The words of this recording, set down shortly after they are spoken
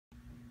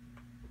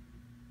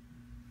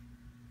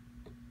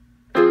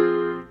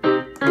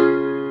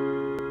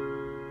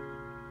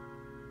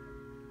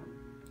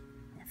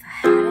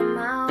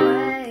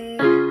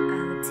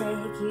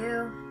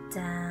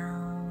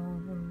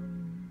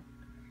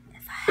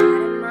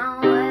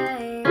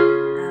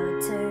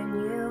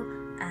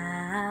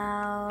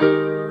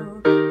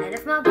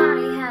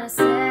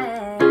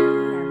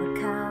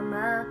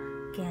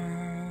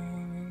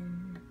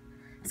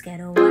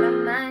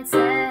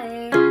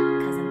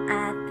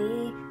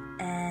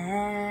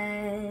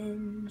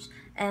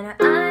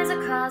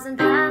across and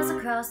pass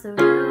across the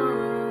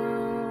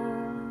room.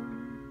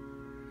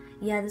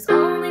 Yeah, there's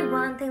only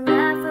one thing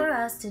left for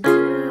us to do.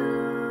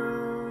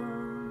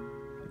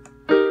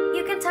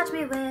 You can touch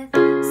me with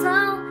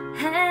slow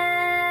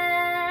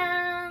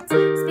hands,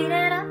 speed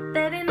it up,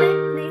 baby,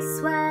 make me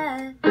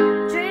sweat.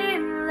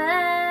 Dreamland,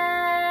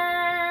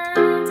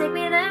 take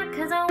me there,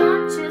 cause I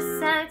want your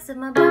sex. If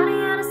my body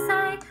out of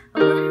sight, I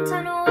wouldn't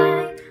turn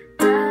away.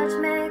 Touch,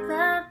 make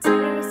love,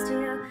 taste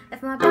you.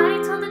 If my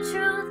body told the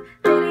truth,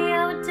 baby,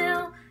 I would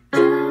do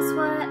just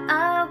what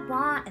I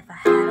want. If I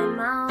had it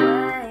my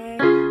way,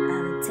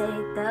 I would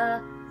take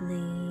the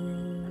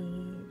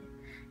lead.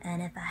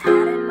 And if I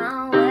had it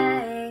my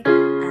way,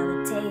 I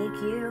would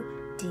take you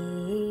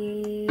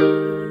deep.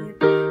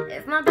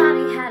 If my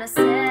body had a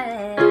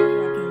say, I'd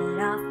get it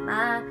off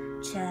my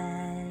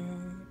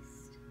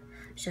chest.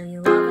 Show you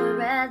all the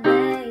red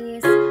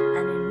lace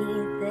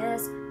underneath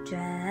this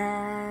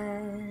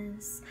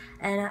dress.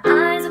 And our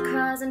eyes are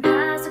crossed and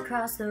pass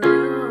across the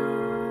room.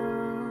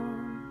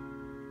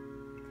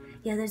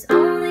 Yeah, there's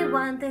only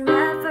one thing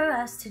left for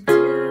us to do.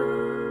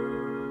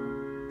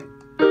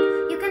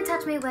 You can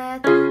touch me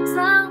with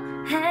slow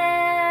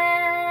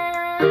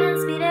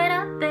hands, speed it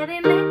up, baby,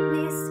 make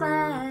me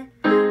sweat.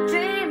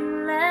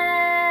 Dreamland,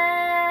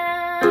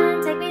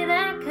 take me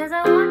there, cause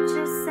I want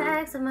your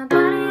sex. If my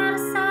body out of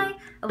sight,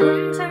 I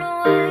wouldn't turn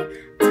away.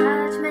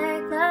 Touch,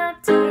 make love,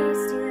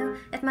 taste you.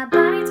 If my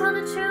body told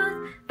the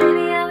truth,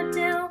 baby, I would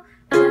do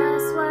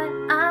just what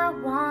I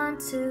want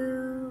to.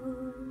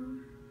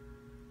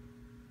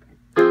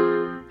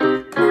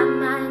 My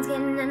mind's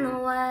getting in the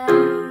way,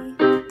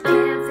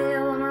 can't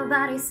feel what my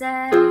body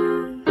say.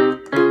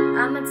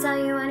 I'ma tell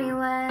you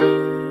anyway,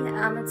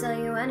 I'ma tell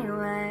you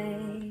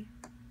anyway.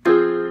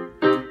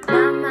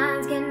 My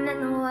mind's getting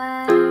in the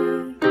way,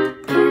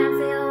 can't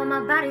feel what my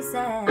body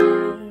say.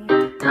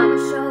 I'ma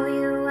show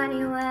you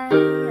anyway,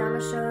 I'ma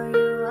show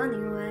you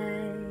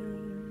anyway.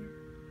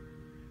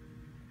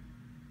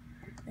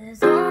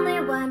 There's only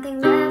one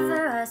thing left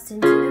for us to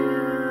do.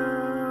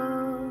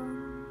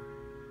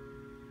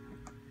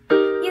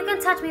 You can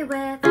touch me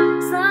with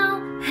slow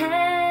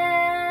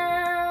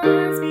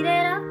hands, speed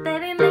it up,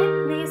 baby,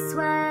 make me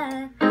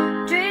sweat.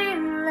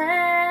 Dreamland,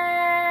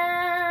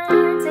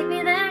 take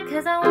me there,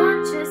 cause I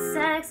want your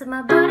sex. If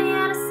my body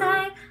out of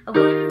sight, I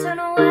wouldn't turn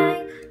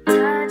away.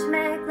 Touch,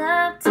 make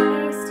love,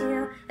 taste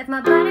you. If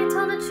my body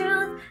told the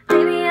truth,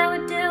 baby, I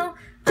would do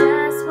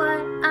just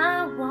what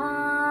I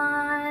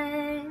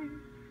want.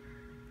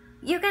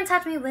 You can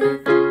touch me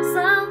with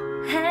slow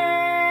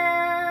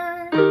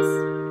hands.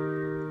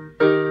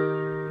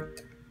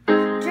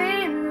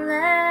 Dreamland.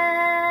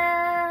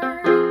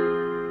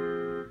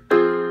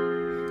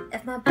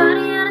 If my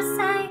body out of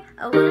sight,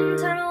 I wouldn't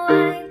turn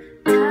away.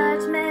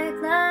 Touch, make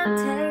love,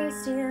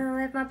 taste you.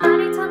 If my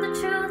body told the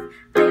truth,